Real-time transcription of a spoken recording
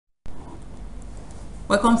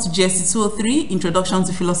Welcome to GSC 203, Introduction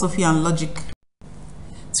to Philosophy and Logic.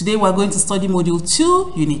 Today we are going to study Module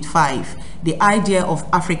 2, Unit 5, the idea of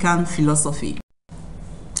African philosophy.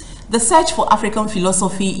 The search for African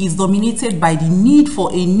philosophy is dominated by the need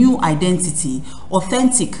for a new identity,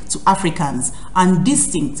 authentic to Africans and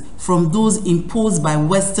distinct from those imposed by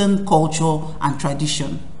Western culture and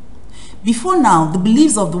tradition. Before now, the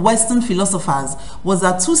beliefs of the Western philosophers was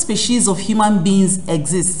that two species of human beings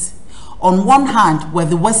exist. On one hand were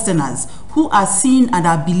the Westerners, who are seen and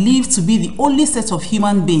are believed to be the only set of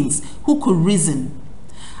human beings who could reason.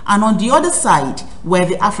 And on the other side were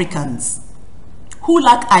the Africans, who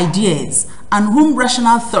lack ideas and whom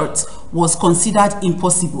rational thought was considered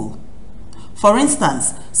impossible. For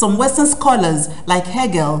instance, some Western scholars like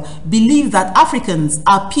Hegel believe that Africans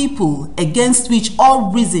are people against which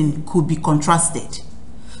all reason could be contrasted.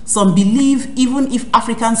 Some believe even if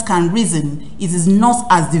Africans can reason, it is not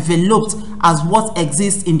as developed as what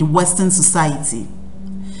exists in the Western society.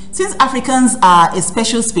 Since Africans are a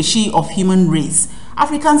special species of human race,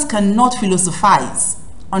 Africans cannot philosophize,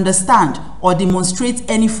 understand, or demonstrate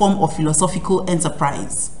any form of philosophical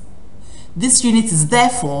enterprise. This unit is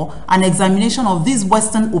therefore an examination of this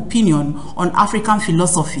Western opinion on African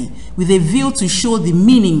philosophy with a view to show the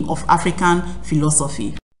meaning of African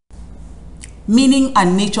philosophy. Meaning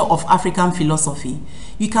and nature of African philosophy.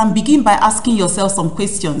 You can begin by asking yourself some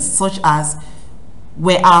questions such as,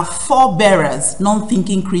 were our forebearers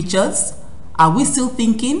non-thinking creatures? Are we still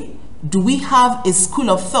thinking? Do we have a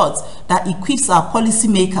school of thought that equips our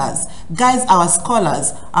policymakers, guides our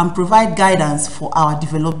scholars, and provide guidance for our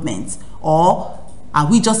development? Or are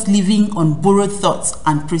we just living on borrowed thoughts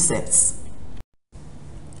and precepts?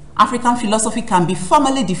 African philosophy can be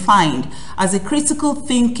formally defined as a critical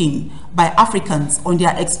thinking by Africans on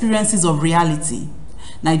their experiences of reality.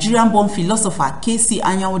 Nigerian-born philosopher K.C.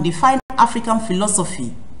 Anyanwu defined African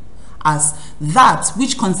philosophy as that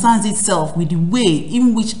which concerns itself with the way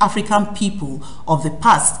in which African people of the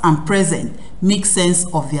past and present make sense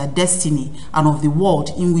of their destiny and of the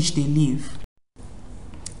world in which they live.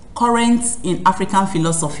 Currents in African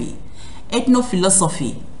philosophy.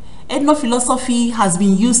 Ethnophilosophy. Ethnophilosophy has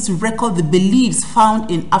been used to record the beliefs found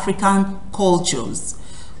in African cultures.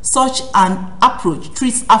 Such an approach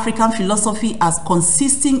treats African philosophy as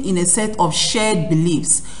consisting in a set of shared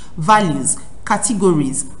beliefs, values,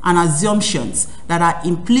 categories, and assumptions that are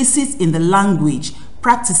implicit in the language,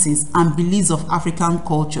 practices, and beliefs of African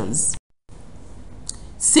cultures.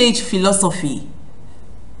 Sage philosophy.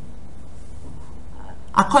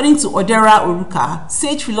 According to Odera Oruka,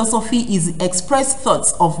 sage philosophy is the expressed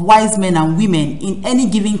thoughts of wise men and women in any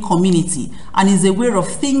given community and is a way of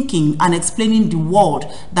thinking and explaining the world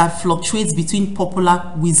that fluctuates between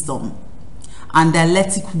popular wisdom and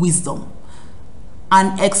dialectic wisdom,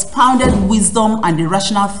 and expounded wisdom and the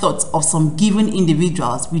rational thoughts of some given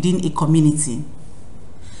individuals within a community.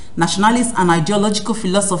 Nationalist and ideological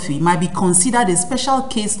philosophy might be considered a special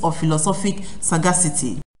case of philosophic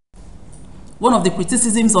sagacity. One of the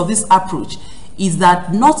criticisms of this approach is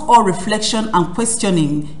that not all reflection and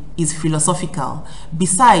questioning is philosophical.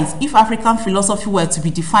 Besides, if African philosophy were to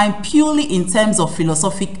be defined purely in terms of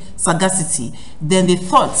philosophic sagacity, then the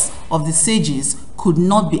thoughts of the sages could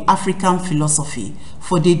not be African philosophy,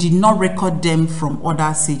 for they did not record them from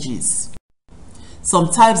other sages.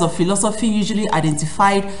 Some types of philosophy usually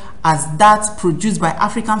identified as that produced by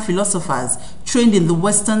African philosophers trained in the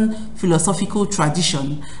Western philosophical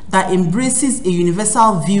tradition that embraces a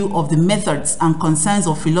universal view of the methods and concerns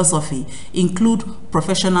of philosophy include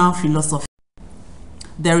professional philosophy.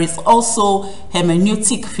 There is also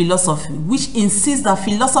hermeneutic philosophy, which insists that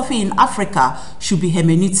philosophy in Africa should be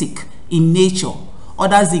hermeneutic in nature.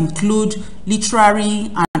 Others include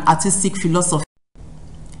literary and artistic philosophy.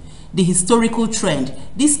 The historical trend.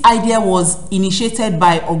 This idea was initiated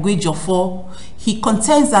by Ogwejofor. He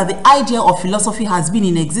contends that the idea of philosophy has been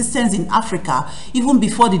in existence in Africa even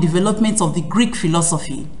before the development of the Greek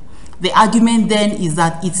philosophy. The argument then is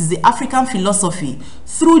that it is the African philosophy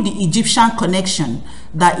through the Egyptian connection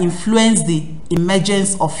that influenced the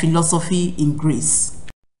emergence of philosophy in Greece.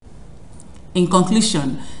 In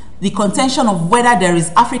conclusion, the contention of whether there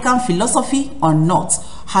is African philosophy or not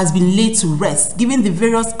has been laid to rest, given the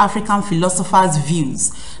various African philosophers'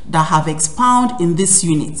 views that have expounded in this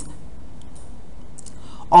unit.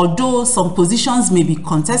 Although some positions may be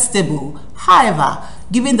contestable, however,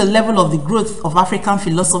 given the level of the growth of African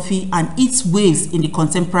philosophy and its waves in the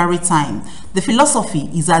contemporary time, the philosophy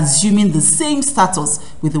is assuming the same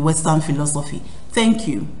status with the Western philosophy. Thank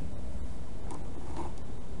you.